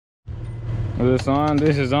this on?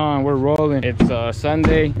 This is on. We're rolling. It's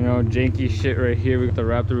Sunday. You know, janky shit right here. We got the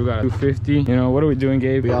Raptor. We got a 250. You know, what are we doing,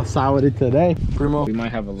 Gabe? We outside with it today. Primo. We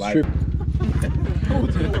might have a live.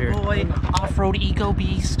 Boy, off-road eco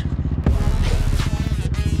beast.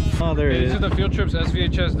 Oh, there it is. These are the field trips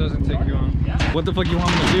SVHS doesn't take you on. What the fuck you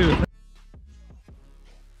want me to do?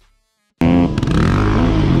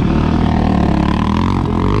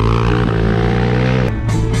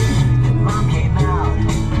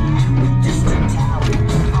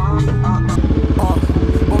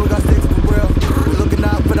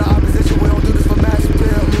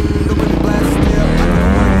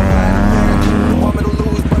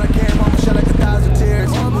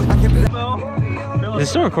 Is it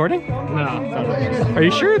still recording? No. Are you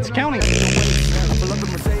sure it's counting?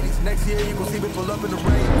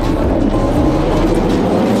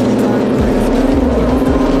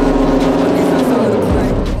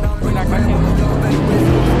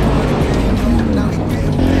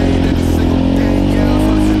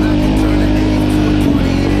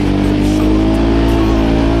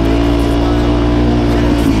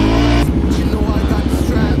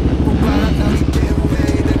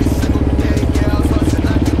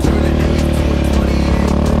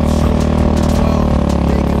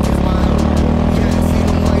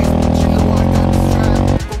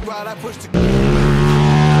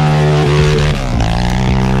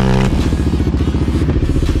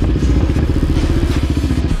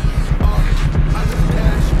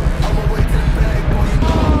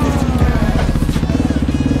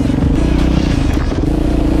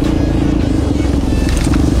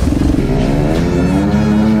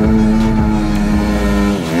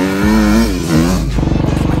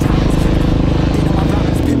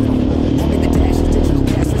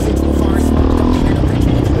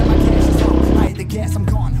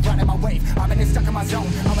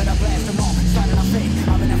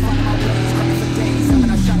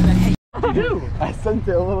 I sent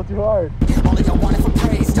it a little too hard. Only I want it for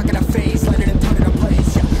praise, stuck in a phase, let it and turn it a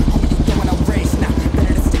blaze. Yeah, homie, you going a race now,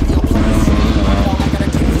 better to stick to your place. All I gotta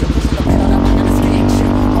taste, you're pushing the pedal, I'm not gonna skate shit.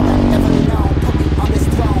 All I never know, put me on this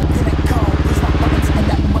throne, pin and go, push my buttons and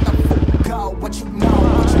that motherfucker go. What you know,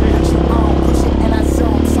 what you own, push it and I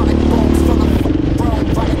zone, sonic booms, fill the room,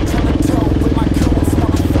 riding till the toe with my goons,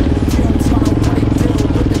 motherfucking Jim's, y'all know what they do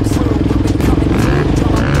with the crew, we'll be coming through,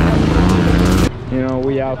 You know,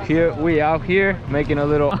 we out here making a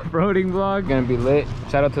little off-roading vlog. Gonna be lit.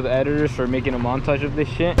 Shout out to the editors for making a montage of this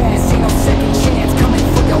shit. ain't no second chance coming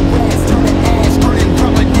for your ass, turn the ash, burning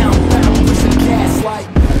rubber now, better push the gas like.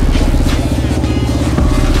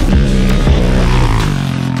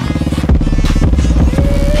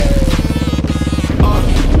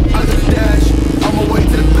 I just dash, on my way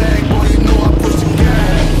to the bag, boy, you know I push the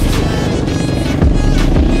gas.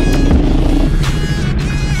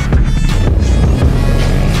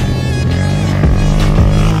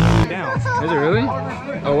 Is it really?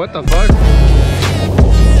 Oh, what the fuck?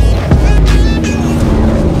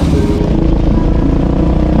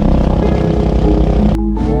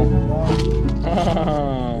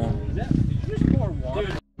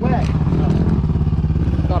 Wet.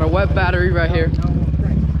 Got a wet battery right here.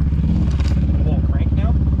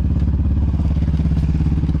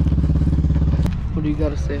 What do you got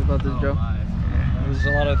to say about this, Joe? There's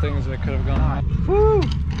a lot of things that could have gone wrong. Woo!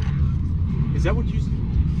 Is that what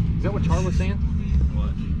Char was saying?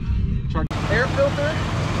 What? Air filter?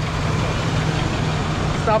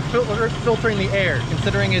 Stop filtering the air,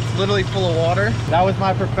 considering it's literally full of water. That was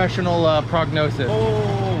my professional prognosis.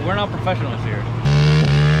 Oh, we're not professionals here.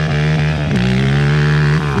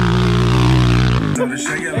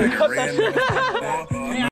 Cut that shit.